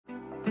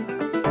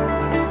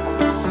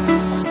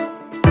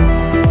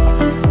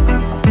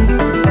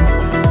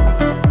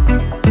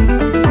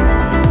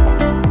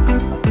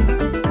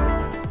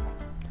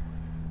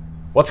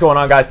What's going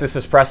on, guys? This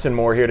is Preston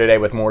Moore here today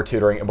with More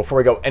Tutoring. And before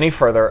we go any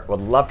further, I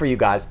would love for you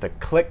guys to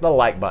click the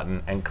like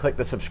button and click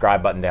the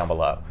subscribe button down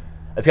below.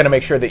 It's going to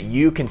make sure that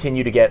you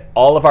continue to get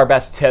all of our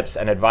best tips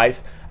and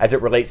advice as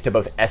it relates to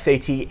both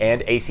SAT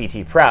and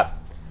ACT prep.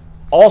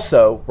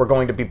 Also, we're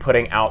going to be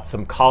putting out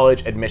some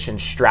college admission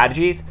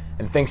strategies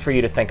and things for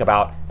you to think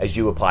about as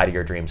you apply to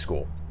your dream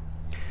school.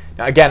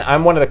 Now, again,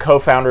 I'm one of the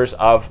co-founders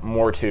of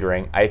More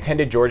Tutoring. I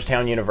attended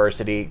Georgetown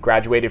University,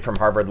 graduated from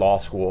Harvard Law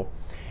School.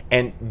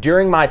 And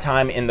during my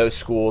time in those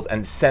schools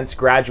and since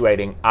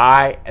graduating,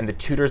 I and the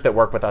tutors that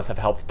work with us have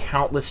helped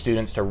countless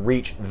students to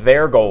reach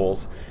their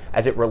goals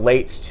as it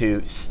relates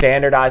to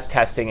standardized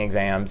testing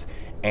exams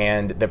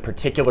and the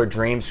particular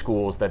dream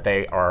schools that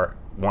they are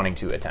wanting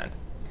to attend.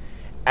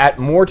 At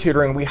More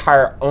Tutoring, we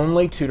hire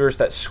only tutors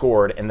that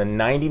scored in the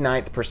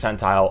 99th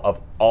percentile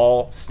of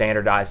all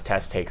standardized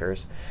test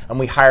takers, and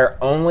we hire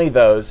only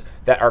those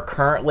that are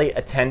currently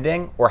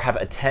attending or have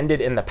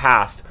attended in the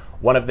past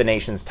one of the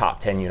nation's top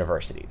 10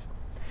 universities.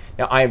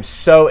 Now, I am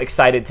so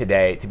excited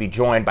today to be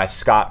joined by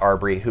Scott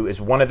Arbery, who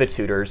is one of the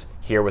tutors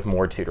here with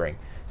More Tutoring.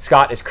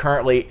 Scott is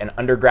currently an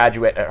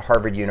undergraduate at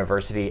Harvard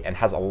University and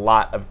has a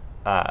lot of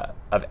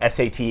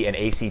SAT and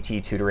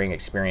ACT tutoring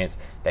experience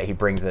that he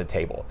brings to the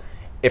table.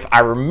 If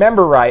I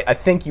remember right, I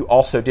think you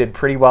also did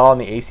pretty well on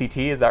the ACT,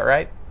 is that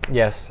right?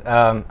 Yes,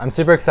 I'm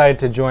super excited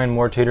to join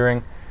More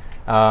Tutoring.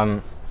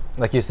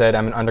 Like you said,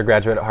 I'm an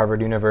undergraduate at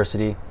Harvard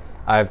University.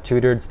 I've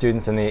tutored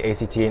students in the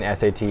ACT and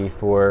SAT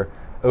for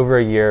over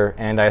a year,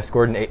 and I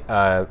scored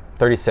an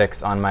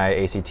 36 on my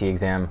ACT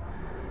exam.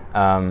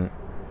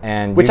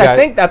 Which I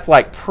think that's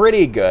like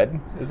pretty good.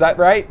 Is that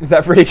right? Is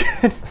that pretty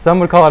good? Some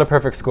would call it a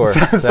perfect score.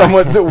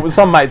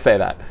 Some might say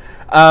that.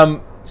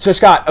 So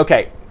Scott,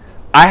 okay,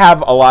 I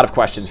have a lot of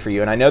questions for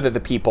you, and I know that the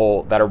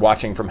people that are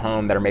watching from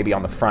home that are maybe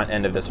on the front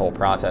end of this whole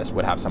process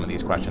would have some of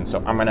these questions.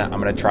 So I'm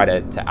gonna try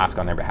to ask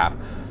on their behalf.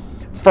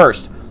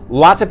 First,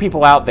 lots of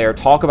people out there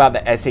talk about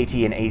the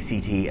SAT and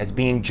ACT as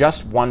being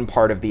just one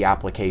part of the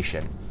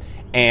application.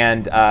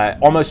 And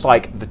almost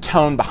like the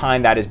tone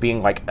behind that is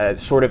being like a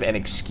sort of an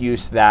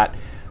excuse that,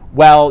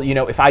 well, you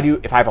know, if I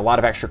have a lot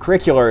of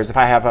extracurriculars, if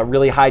I have a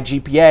really high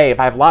GPA, if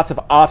I have lots of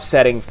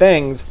offsetting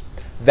things,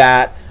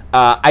 that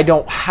I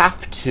don't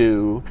have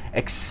to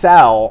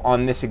excel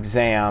on this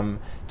exam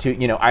to,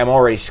 you know, I'm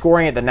already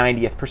scoring at the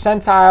 90th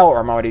percentile, or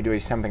I'm already doing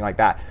something like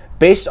that.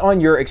 Based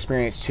on your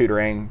experience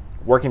tutoring,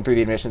 working through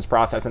the admissions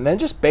process, and then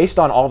just based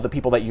on all of the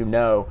people that you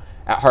know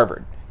at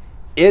Harvard,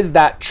 is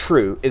that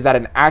true? Is that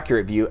an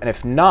accurate view? And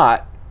if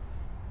not,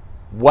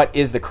 what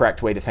is the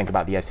correct way to think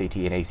about the SAT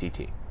and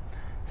ACT?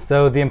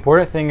 So the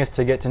important thing is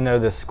to get to know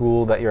the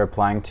school that you're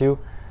applying to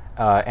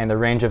and the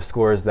range of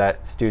scores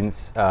that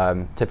students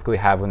typically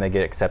have when they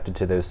get accepted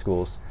to those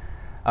schools.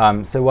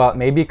 So while it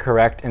may be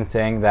correct in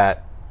saying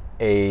that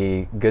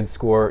a good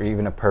score or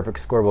even a perfect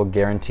score will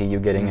guarantee you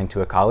getting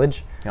into a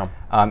college,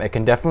 it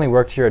can definitely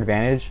work to your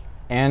advantage.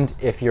 And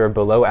if you're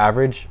below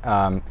average,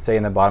 say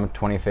in the bottom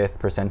 25th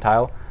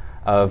percentile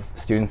of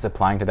students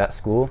applying to that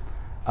school,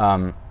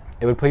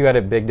 it would put you at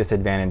a big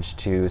disadvantage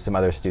to some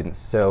other students.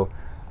 So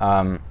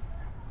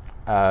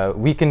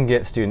we can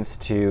get students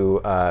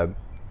to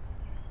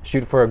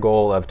shoot for a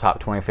goal of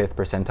top 25th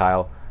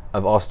percentile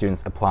of all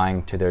students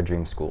applying to their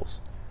dream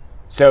schools.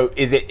 So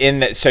is it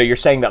in that? So you're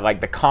saying that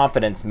like the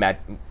confidence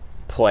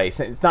place,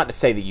 it's not to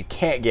say that you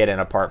can't get in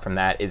apart from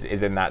that,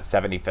 is in that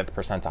 75th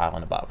percentile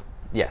and above.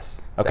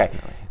 Yes. Okay.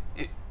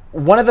 Definitely.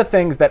 One of the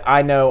things that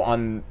I know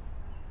on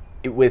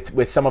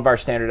with some of our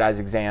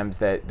standardized exams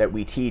that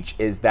we teach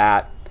is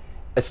that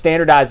a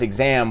standardized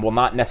exam will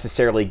not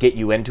necessarily get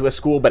you into a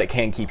school, but it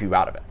can keep you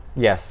out of it.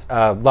 Yes.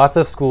 Lots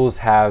of schools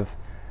have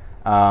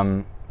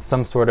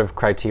some sort of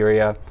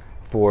criteria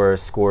for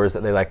scores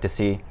that they like to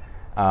see.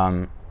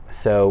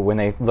 So when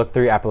they look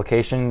through your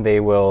application, they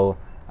will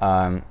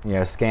you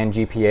know, scan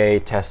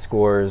GPA, test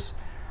scores,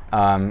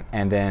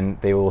 and then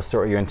they will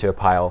sort you into a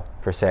pile,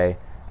 per se,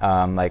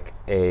 like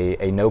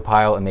a no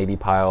pile, a maybe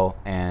pile,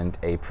 and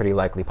a pretty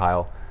likely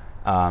pile.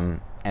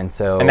 And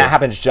that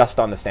happens just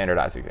on the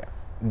standardized exam?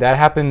 That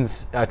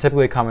happens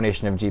typically a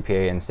combination of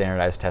GPA and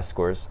standardized test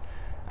scores.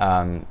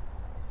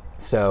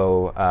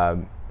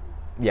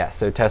 Yeah,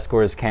 so test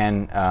scores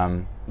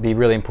can be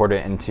really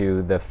important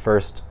into the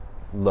first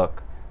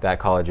look that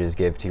colleges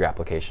give to your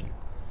application.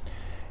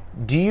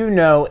 Do you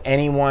know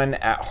anyone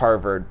at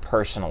Harvard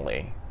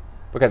personally?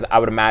 Because I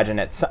would imagine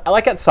at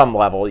some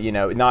level, you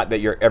know, not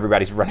that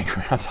everybody's running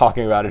around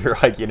talking about it or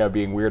like, you know,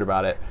 being weird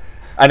about it.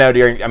 I know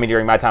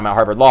during my time at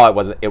Harvard Law,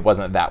 it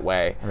wasn't that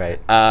way. Right.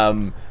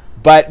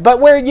 But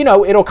where, you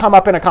know, it'll come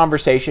up in a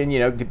conversation, you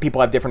know,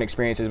 people have different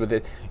experiences with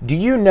it. Do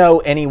you know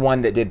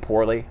anyone that did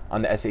poorly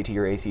on the SAT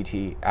or ACT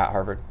at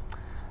Harvard?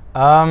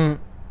 I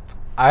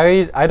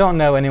don't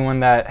know anyone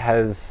that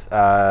has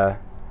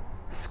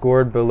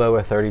scored below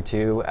a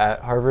 32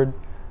 at Harvard.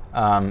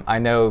 I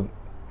know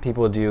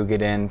people do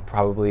get in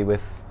probably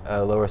with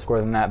a lower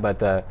score than that, but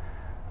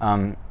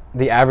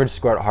the average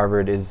score at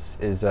Harvard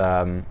is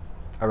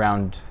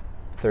around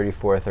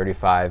 34,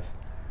 35.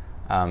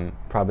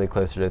 Probably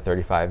closer to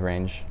 35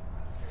 range.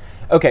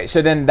 Okay,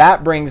 so then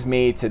that brings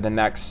me to the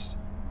next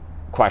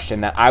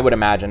question that I would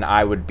imagine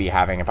I would be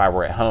having if I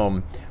were at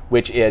home,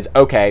 which is,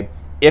 okay,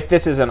 if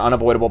this is an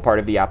unavoidable part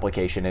of the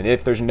application, and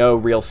if there's no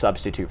real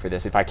substitute for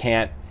this, if I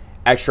can't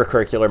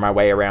extracurricular my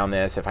way around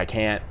this, if I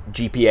can't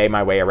GPA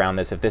my way around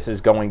this, if this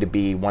is going to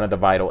be one of the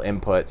vital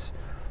inputs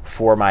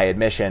for my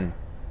admission,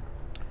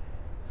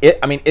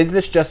 I mean, is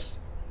the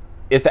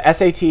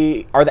SAT,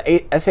 are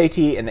the SAT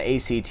and the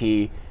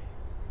ACT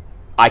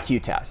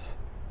IQ tests?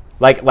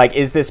 Like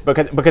is this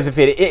because if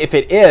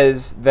it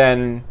is,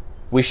 then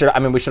we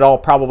should all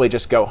probably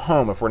just go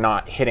home if we're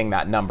not hitting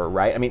that number,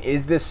 right? I mean,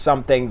 is this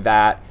something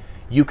that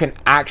you can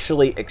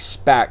actually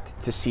expect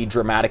to see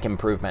dramatic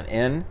improvement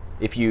in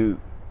if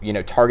you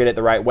target it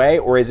the right way,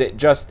 or is it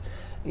just,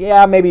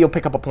 yeah, maybe you'll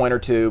pick up a point or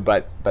two,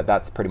 but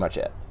that's pretty much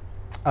it?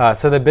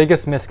 So the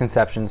biggest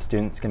misconception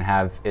students can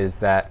have is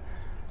that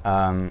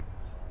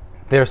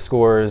their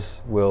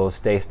scores will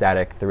stay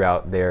static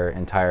throughout their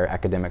entire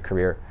academic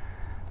career.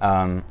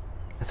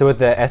 So what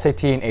the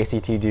SAT and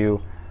ACT do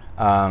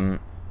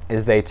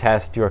is they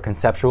test your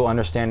conceptual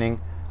understanding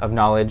of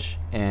knowledge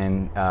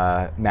in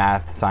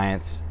math,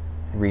 science,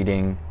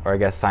 reading, or I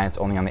guess science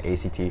only on the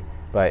ACT,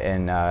 but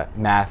in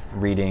math,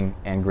 reading,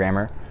 and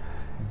grammar.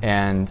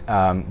 And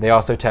they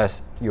also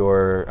test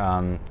your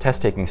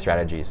test-taking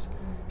strategies.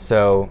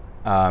 So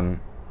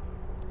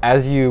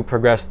as you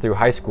progress through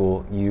high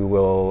school, you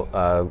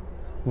will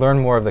learn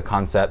more of the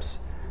concepts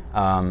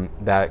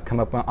that come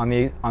up on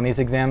these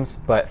exams,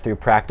 but through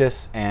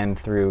practice and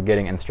through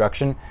getting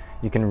instruction,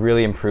 you can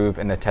really improve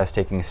in the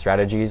test-taking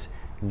strategies,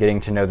 getting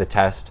to know the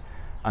test,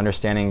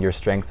 understanding your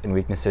strengths and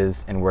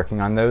weaknesses, and working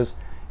on those.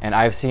 And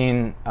I've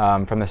seen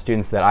from the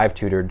students that I've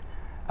tutored,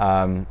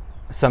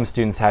 some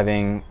students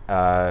having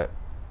a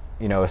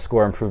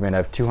score improvement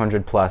of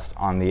 200 plus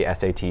on the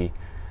SAT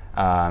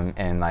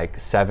and like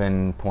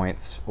 7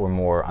 points or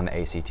more on the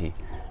ACT.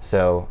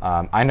 So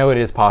I know it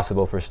is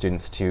possible for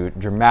students to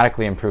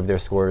dramatically improve their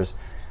scores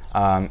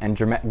and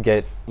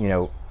get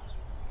a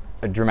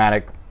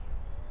dramatic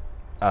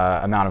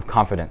amount of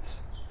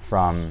confidence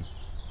from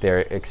their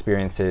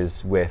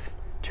experiences with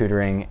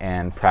tutoring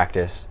and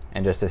practice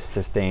and just a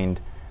sustained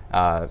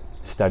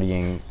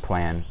studying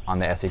plan on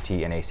the SAT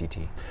and ACT.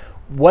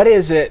 What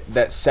is it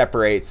that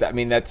separates that? I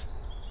mean, it's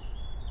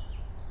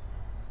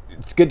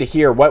good to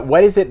hear.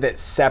 What is it that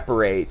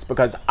separates?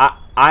 Because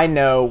I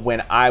know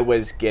when I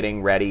was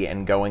getting ready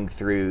and going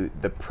through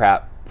the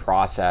prep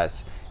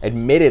process,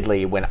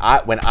 admittedly, when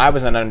I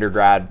was an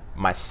undergrad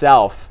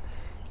myself,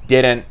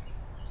 didn't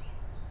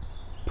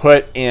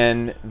put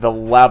in the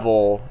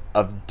level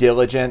of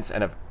diligence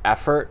and of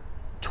effort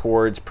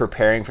towards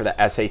preparing for the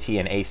SAT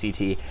and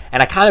ACT.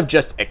 And I kind of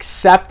just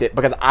accept it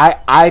because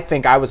I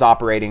think I was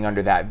operating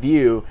under that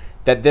view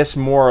that this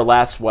more or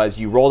less was,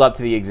 you rolled up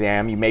to the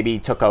exam, you maybe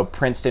took a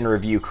Princeton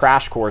review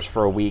crash course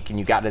for a week, and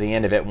you got to the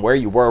end of it, and where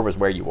you were was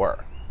where you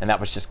were. And that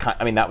was just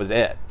that was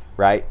it,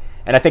 right?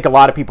 And I think a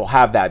lot of people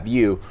have that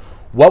view.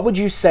 What would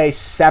you say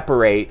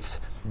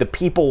separates the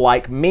people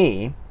like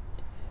me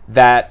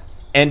that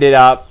ended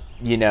up,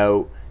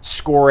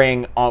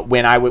 scoring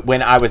when I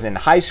was in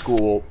high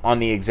school on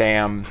the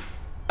exam,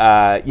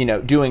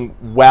 doing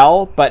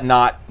well, but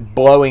not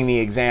blowing the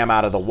exam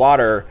out of the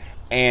water,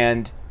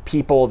 and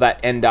people that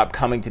end up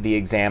coming to the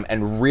exam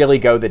and really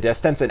go the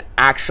distance and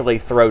actually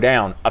throw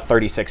down a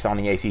 36 on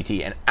the ACT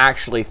and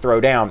actually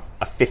throw down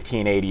a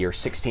 1580 or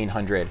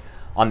 1600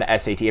 on the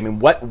SAT? I mean,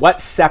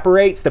 what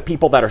separates the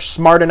people that are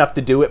smart enough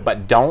to do it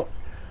but don't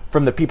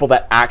from the people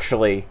that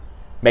actually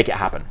make it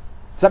happen?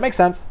 Does that make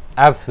sense?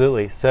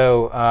 Absolutely.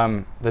 So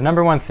the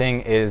number one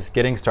thing is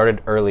getting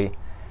started early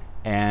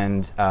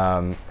and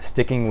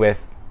sticking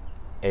with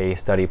a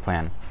study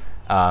plan.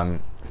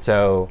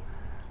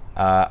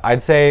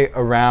 I'd say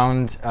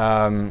around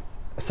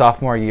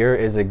sophomore year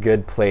is a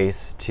good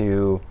place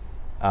to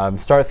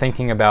start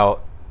thinking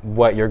about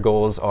what your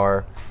goals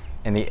are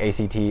in the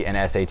ACT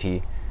and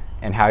SAT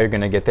and how you're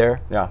going to get there.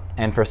 Yeah.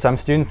 And for some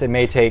students, it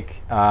may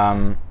take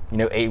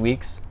 8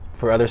 weeks.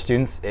 For other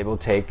students, it will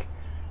take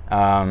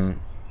 12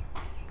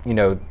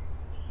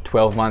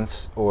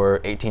 months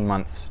or 18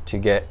 months to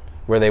get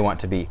where they want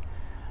to be.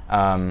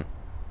 And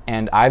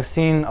I've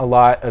seen a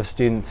lot of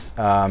students,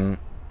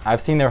 I've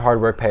seen their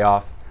hard work pay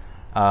off,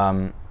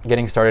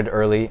 getting started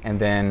early and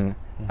then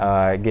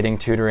getting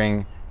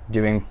tutoring,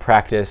 doing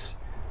practice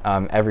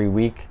every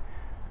week.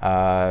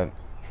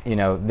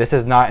 This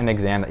is not an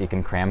exam that you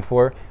can cram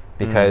for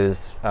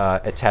because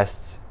it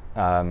tests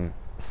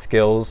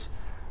skills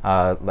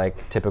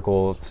like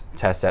typical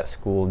tests at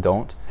school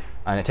don't.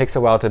 And it takes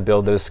a while to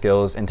build those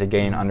skills and to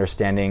gain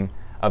understanding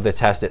of the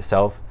test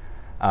itself,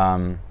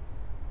 and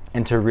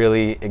to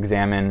really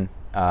examine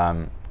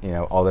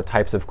all the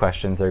types of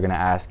questions they're going to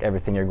ask,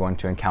 everything you're going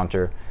to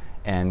encounter,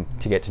 and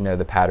to get to know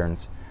the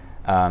patterns.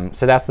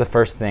 So that's the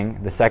first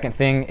thing. The second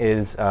thing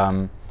is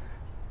I'd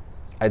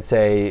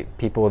say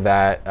people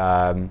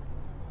that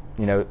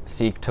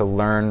seek to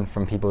learn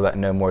from people that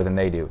know more than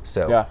they do.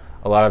 So yeah.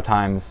 A lot of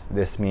times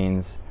this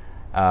means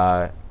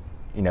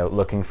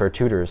looking for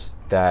tutors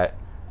that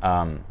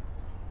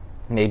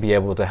may be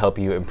able to help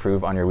you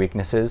improve on your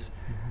weaknesses.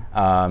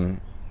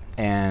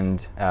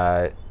 And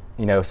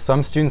you know,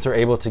 some students are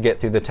able to get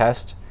through the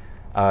test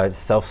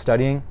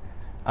self-studying,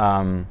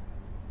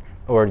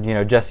 or you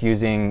know, just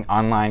using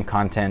online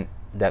content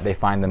that they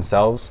find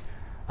themselves.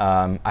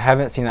 I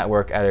haven't seen that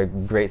work at a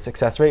great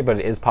success rate, but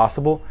it is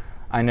possible.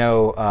 I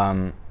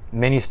know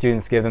many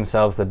students give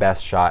themselves the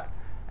best shot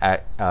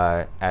at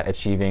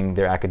achieving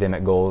their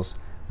academic goals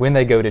when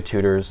they go to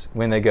tutors,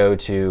 when they go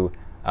to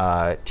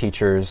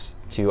teachers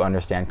to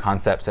understand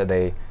concepts that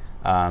they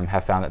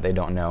have found that they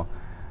don't know.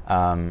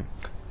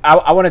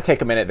 I want to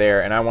take a minute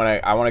there, and I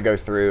want to go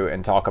through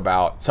and talk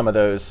about some of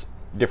those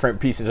different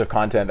pieces of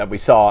content that we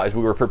saw as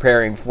we were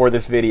preparing for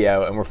this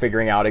video, and we're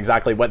figuring out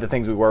exactly what the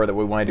things we were that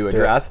we wanted to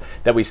address,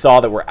 that we saw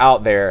that were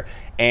out there.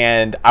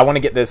 And I want to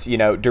get this, you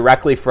know,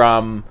 directly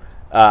from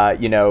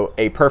you know,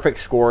 a perfect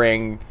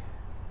scoring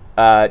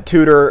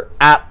tutor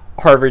at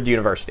Harvard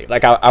University.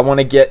 Like I want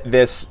to get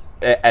this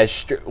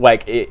as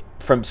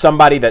from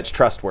somebody that's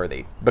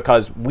trustworthy,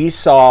 because we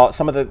saw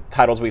some of the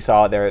titles we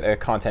saw there. Their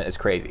content is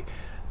crazy.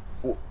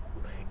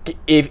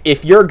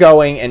 If you're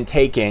going and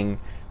taking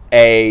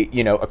a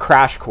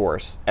crash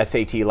course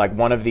SAT, like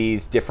one of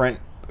these different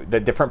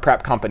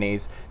prep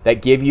companies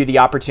that give you the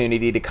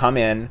opportunity to come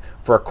in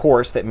for a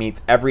course that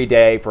meets every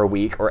day for a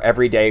week or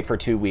every day for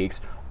 2 weeks,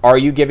 are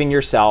you giving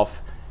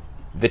yourself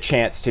the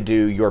chance to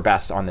do your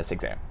best on this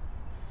exam?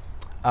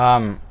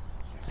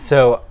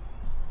 So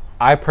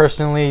I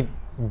personally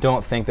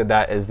don't think that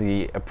that is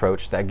the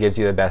approach that gives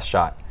you the best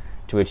shot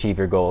to achieve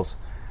your goals.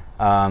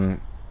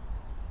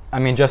 I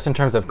mean, just in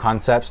terms of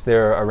concepts,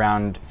 there are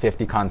around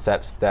 50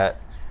 concepts that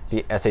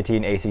the SAT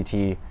and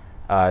ACT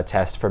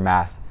test for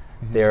math.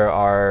 There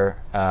are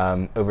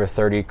over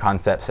 30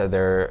 concepts that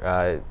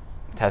they're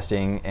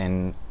testing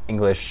in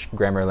English,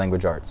 grammar,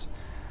 language arts.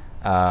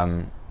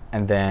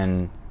 And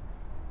then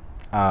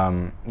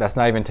that's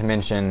not even to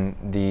mention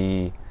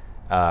the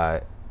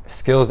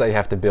skills that you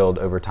have to build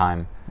over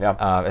time,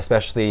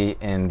 especially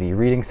in the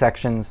reading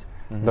sections.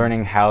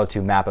 Learning how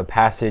to map a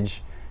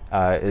passage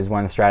is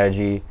one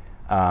strategy.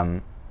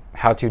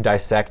 How to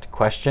dissect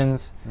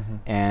questions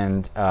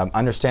and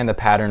understand the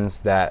patterns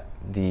that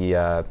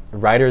the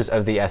writers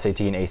of the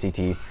SAT and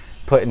ACT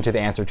put into the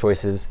answer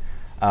choices.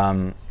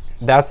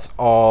 That's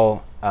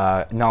all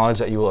knowledge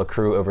that you will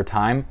accrue over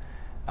time,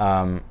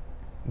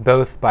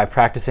 both by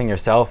practicing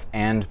yourself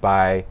and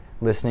by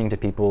listening to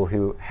people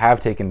who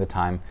have taken the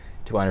time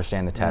to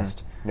understand the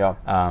test,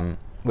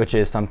 which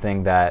is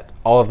something that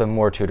all of the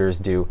more tutors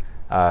do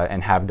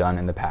and have done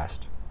in the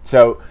past.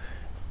 So,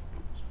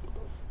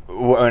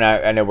 and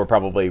I know we're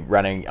probably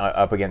running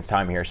up against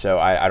time here, so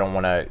I don't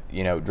want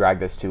to drag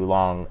this too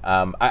long.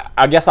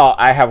 I guess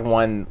I have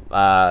one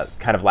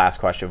kind of last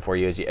question for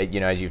you, as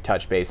as you've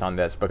touched base on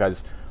this,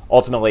 because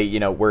ultimately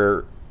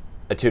we're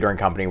a tutoring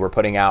company. We're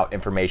putting out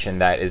information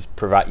that is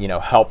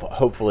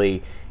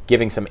hopefully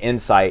giving some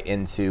insight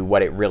into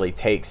what it really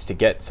takes to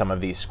get some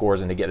of these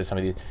scores and to get to some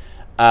of these.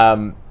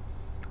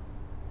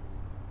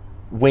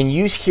 When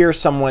you hear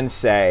someone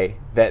say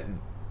that,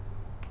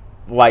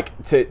 like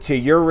to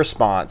your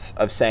response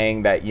of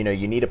saying that you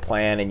need a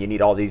plan and you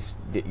need all these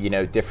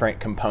different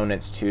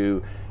components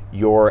to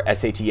your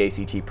SAT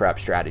ACT prep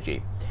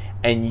strategy,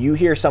 and you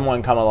hear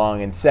someone come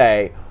along and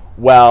say,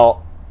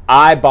 well,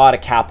 I bought a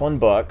Kaplan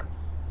book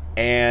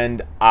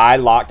and I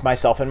locked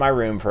myself in my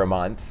room for a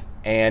month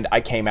and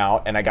I came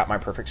out and I got my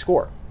perfect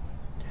score,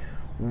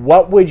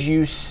 what would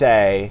you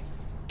say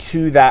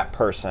to that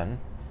person?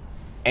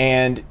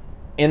 And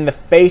in the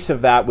face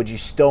of that, would you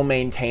still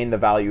maintain the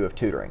value of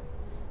tutoring?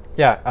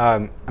 Yeah,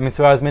 I mean,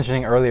 so I was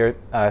mentioning earlier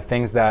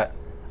things that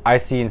I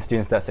see in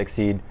students that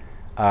succeed.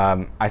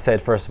 I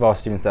said, first of all,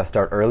 students that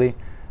start early.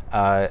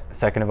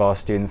 Second of all,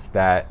 students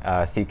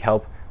that seek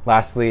help.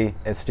 Lastly,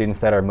 it's students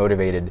that are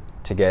motivated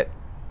to get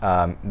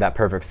that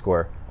perfect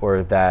score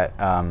or that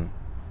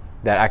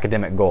that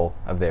academic goal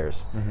of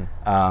theirs.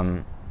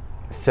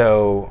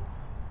 So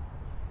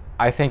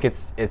I think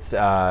it's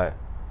a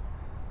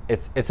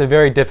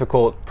very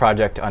difficult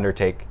project to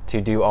undertake,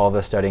 to do all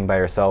the studying by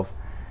yourself.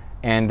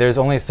 And there's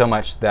only so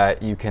much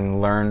that you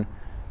can learn,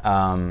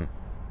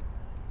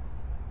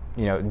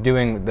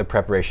 doing the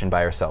preparation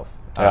by yourself,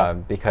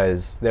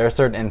 because there are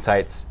certain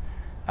insights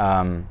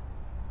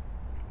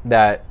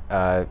that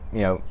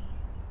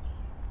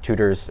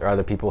tutors or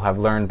other people have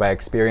learned by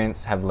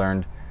experience, have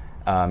learned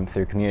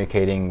through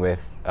communicating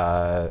with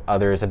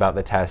others about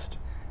the test,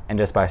 and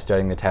just by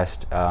studying the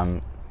test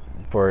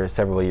for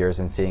several years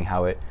and seeing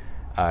how it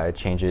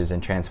changes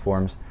and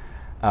transforms.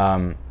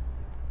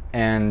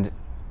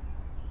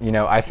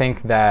 I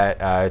think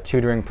that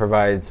tutoring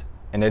provides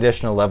an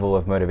additional level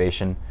of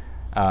motivation.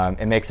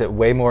 It makes it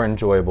way more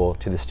enjoyable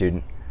to the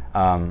student.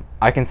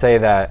 I can say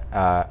that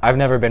I've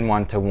never been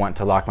one to want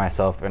to lock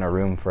myself in a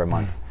room for a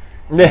month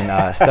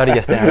and study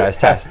a standardized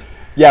test.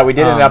 Yeah, we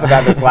did enough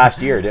about this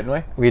last year, didn't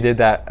we? We did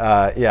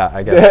that, yeah,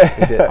 I guess.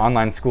 We did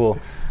online school.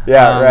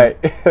 Yeah, right.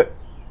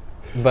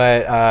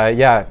 But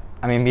yeah,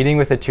 I mean, meeting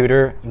with a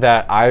tutor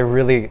that I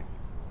really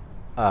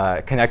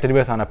connected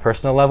with on a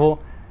personal level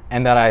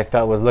and that I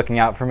felt was looking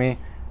out for me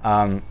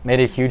made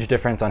a huge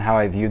difference on how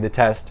I viewed the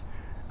test.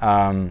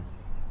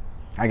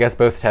 I guess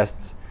both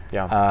tests.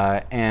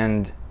 Yeah.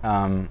 And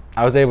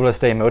I was able to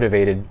stay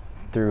motivated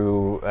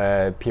through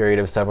a period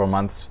of several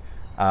months,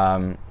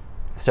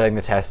 studying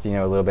the test, a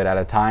little bit at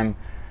a time,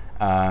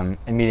 and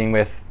meeting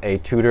with a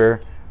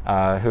tutor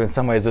who in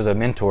some ways was a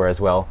mentor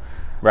as well.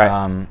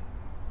 Right.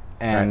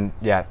 And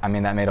yeah, I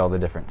mean, that made all the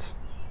difference.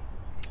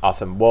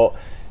 Awesome. Well,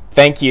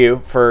 thank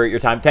you for your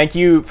time. Thank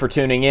you for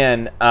tuning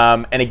in.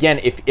 And again,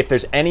 if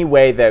there's any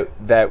way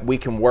that we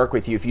can work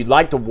with you, if you'd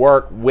like to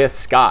work with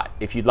Scott,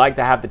 if you'd like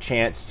to have the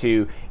chance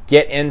to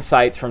get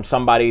insights from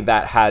somebody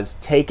that has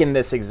taken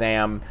this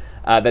exam,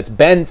 that's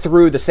been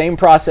through the same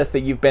process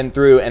that you've been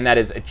through, and that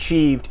has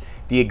achieved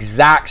the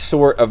exact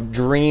sort of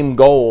dream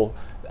goal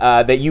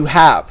that you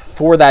have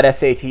for that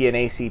SAT and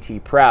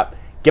ACT prep,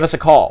 give us a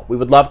call. We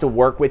would love to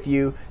work with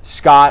you,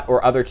 Scott,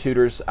 or other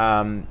tutors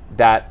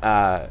that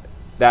are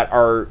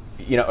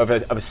of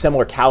a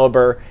similar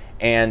caliber,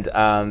 and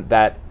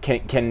that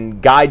can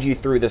guide you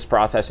through this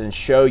process and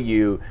show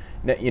you,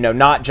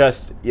 not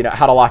just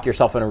how to lock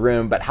yourself in a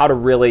room, but how to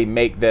really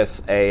make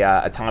this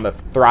a time of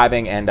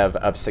thriving and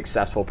of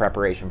successful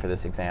preparation for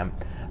this exam.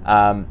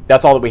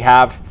 That's all that we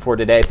have for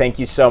today. Thank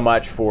you so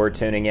much for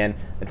tuning in.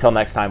 Until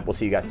next time, we'll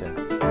see you guys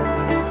soon.